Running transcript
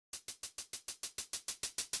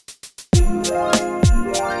Hello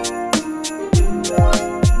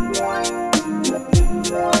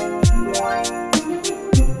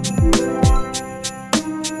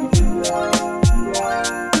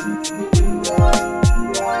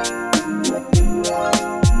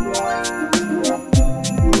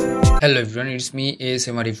everyone, it's me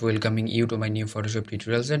ASM Arif welcoming you to my new Photoshop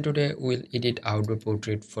tutorials, and today we'll edit outdoor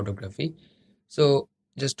portrait photography. So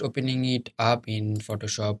just opening it up in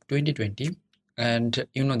Photoshop 2020, and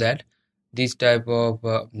you know that this type of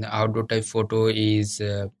outdoor type photo is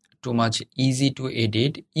too much easy to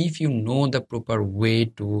edit if you know the proper way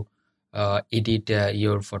to edit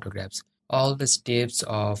your photographs, all the steps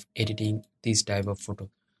of editing this type of photo.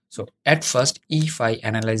 So at first, if I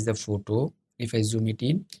analyze the photo, if I zoom it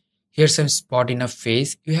in, here's some spot in a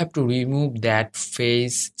face. You have to remove that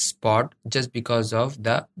face spot just because of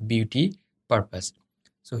the beauty purpose.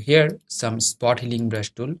 So here some spot healing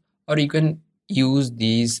brush tool, or you can use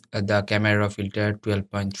these the camera filter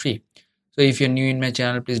 12.3. So if you're new in my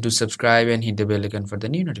channel, please do subscribe and hit the bell icon for the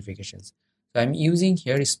new notifications. So I'm using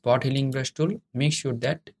here spot healing brush tool. Make sure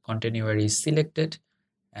that container is selected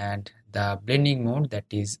and the blending mode, that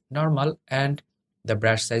is normal, and the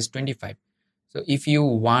brush size 25. So if you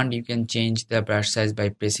want, you can change the brush size by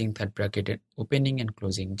pressing third bracket and opening and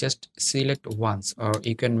closing. Just select once, or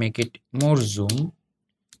you can make it more zoom.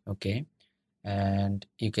 Okay, and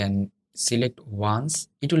you can select once.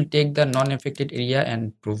 It will take the non-affected area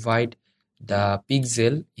and provide the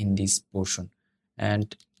pixel in this portion.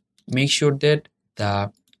 And make sure that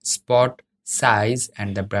the spot size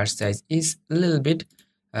and the brush size is a little bit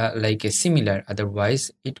like a similar,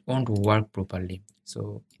 otherwise it won't work properly.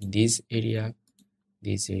 So in this area,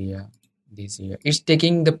 it's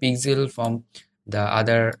taking the pixel from the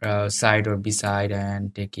other side or beside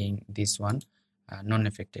and taking this one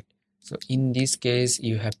non-affected. So in this case,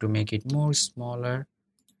 you have to make it more smaller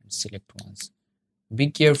and select once. Be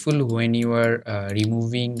careful when you are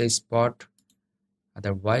removing the spot,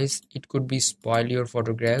 otherwise it could be spoil your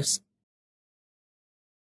photographs.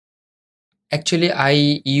 Actually,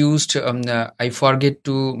 I forget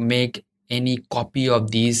to make any copy of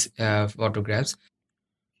these photographs.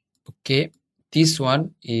 Okay, this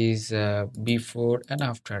one is before and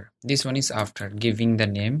after. This one is after, giving the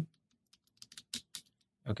name.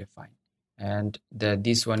 Okay, fine. And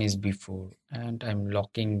this one is before, and I'm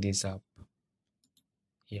locking this up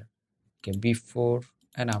here. Okay, before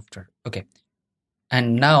and after. Okay,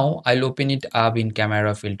 and now I'll open it up in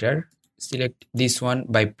camera filter. Select this one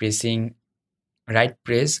by pressing right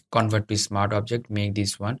press, convert to smart object, make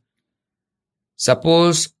this one.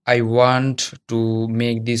 Suppose I want to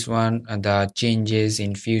make this one the changes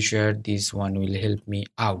in future, this one will help me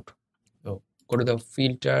out. So go to the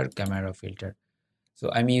filter, camera filter. So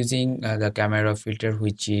I'm using the camera filter,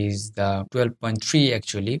 which is the 12.3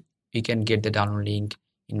 actually. You can get the download link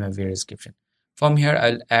in my video description. From here,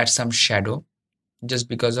 I'll add some shadow, just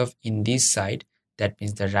because of in this side, that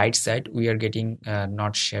means the right side, we are getting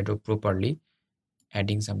not shadow properly.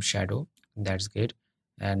 Adding some shadow, that's good.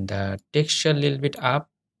 And texture a little bit up,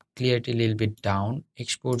 clarity a little bit down,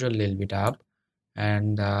 exposure a little bit up,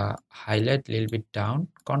 and highlight a little bit down,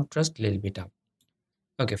 contrast a little bit up.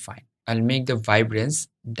 Okay, fine. I'll make the vibrance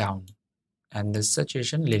down and the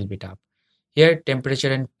saturation a little bit up. Here,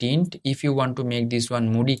 temperature and tint, if you want to make this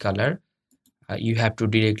one moody color, you have to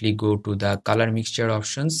directly go to the color mixture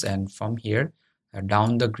options, and from here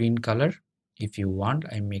down the green color. If you want,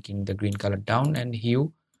 I'm making the green color down, and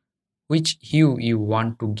hue, which hue you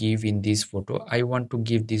want to give in this photo. I want to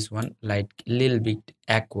give this one like little bit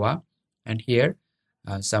aqua, and here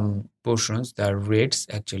some portions, the reds,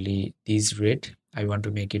 actually this red, I want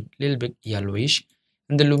to make it a little bit yellowish,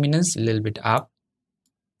 and the luminance a little bit up,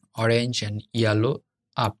 orange and yellow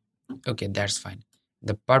up. Okay, that's fine.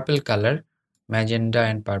 The purple color, magenta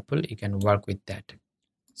and purple, you can work with that.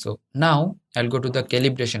 So now I'll go to the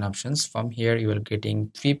calibration options. From here you are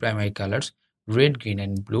getting three primary colors, red, green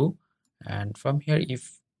and blue. And from here,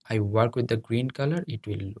 if I work with the green color, it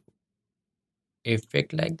will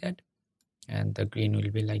affect like that, and the green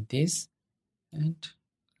will be like this and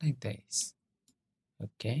like this.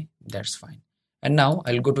 Okay, that's fine. And now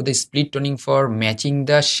I'll go to the split toning for matching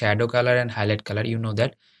the shadow color and highlight color. You know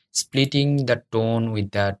that splitting the tone with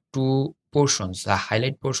the two portions, the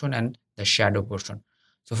highlight portion and the shadow portion.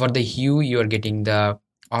 So for the hue, you are getting the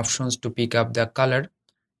options to pick up the color,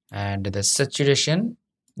 and the saturation,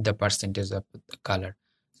 the percentage of the color.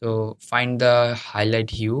 So find the highlight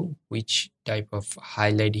hue, which type of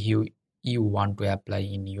highlight hue you want to apply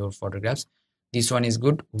in your photographs. This one is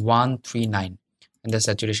good, 139, and the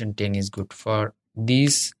saturation 10 is good. For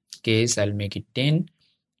this case, I'll make it 10.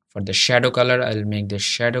 For the shadow color, I'll make the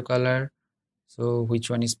shadow color So which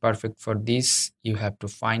one is perfect for this? You have to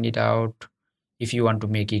find it out. If you want to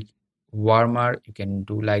make it warmer, you can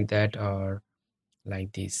do like that or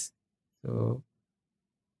like this. So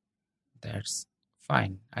that's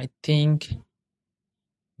fine. I think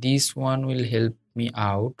this one will help me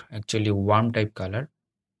out. Actually, warm type color.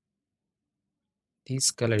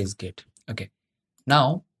 This color is good. Okay.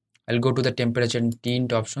 Now I'll go to the temperature and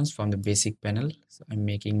tint options from the basic panel. So I'm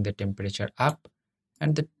making the temperature up,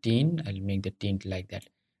 and the tint, I'll make the tint like that.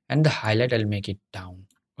 And the highlight, I'll make it down.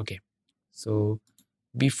 Okay. So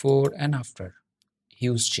before and after,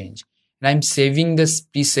 huge change. And I'm saving this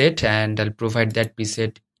preset, and I'll provide that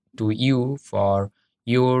preset to you for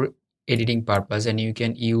your editing purpose, and you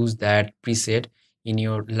can use that preset in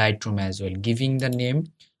your Lightroom as well, giving the name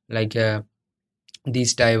like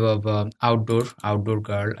this type of outdoor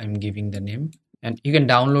girl. I'm giving the name, and you can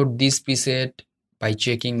download this preset by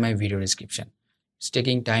checking my video description. It's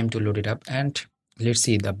taking time to load it up, and let's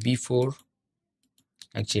see the before,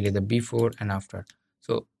 actually the before and after.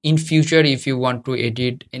 So in future, if you want to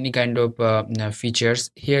edit any kind of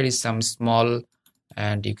features, here is some small,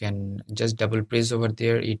 and you can just double press over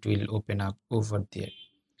there, it will open up over there.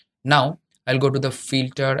 Now I'll go to the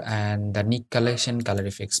filter and the Nick collection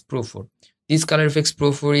Colorfx Pro 4. This Colorfx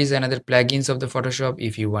Pro 4 is another plugins of the Photoshop.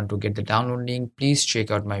 If you want to get the download link, please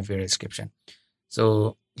check out my video description.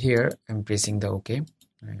 So here I'm pressing the OK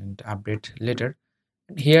and update later.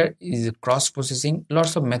 Here is cross processing,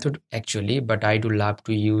 lots of method actually, but I do love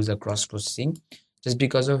to use a cross processing just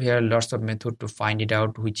because of here lots of method to find it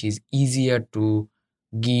out, which is easier to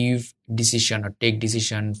give decision or take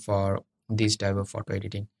decision for this type of photo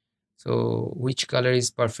editing. So which color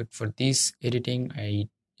is perfect for this editing, I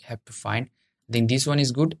have to find. I think this one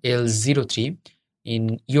is good, L03.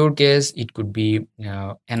 In your case it could be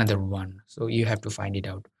another one, so you have to find it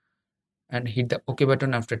out and hit the OK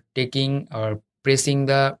button. After taking or pressing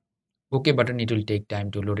the OK button, it will take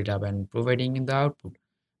time to load it up and providing in the output.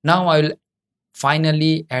 Now I will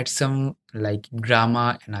finally add some like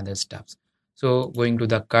grammar and other stuffs. So going to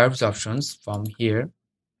the curves options from here,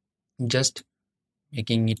 just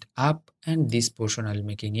making it up, and this portion I'll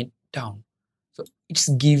making it down. So it's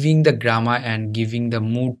giving the grammar and giving the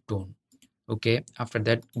mood tone. Okay, after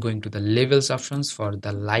that going to the levels options for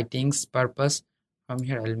the lightings purpose. From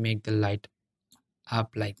here I'll make the light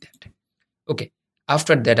up like that. Okay,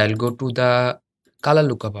 after that I'll go to the color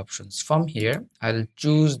lookup options. From here I'll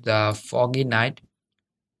choose the foggy night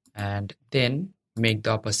and then make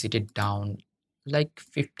the opacity down like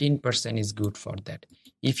 15% is good for that.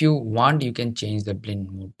 If you want, you can change the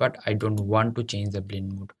blend mode, but I don't want to change the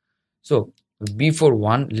blend mode. So before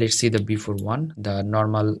one, let's see the before one, the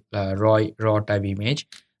normal raw type image,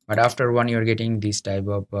 but after one you're getting this type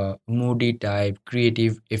of moody type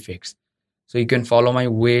creative effects. So you can follow my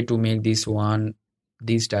way to make this one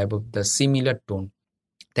this type of the similar tone.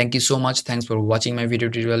 Thank you so much. Thanks for watching my video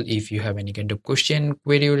tutorial. If you have any kind of question,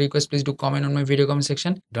 query or request, please do comment on my video comment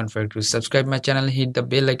section. Don't forget to subscribe my channel, hit the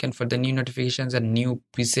bell icon for the new notifications and new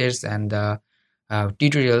presets and the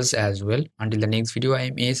tutorials as well. Until the next video, I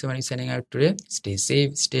am ASM Arif signing out today. Stay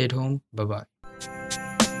safe, stay at home. Bye bye.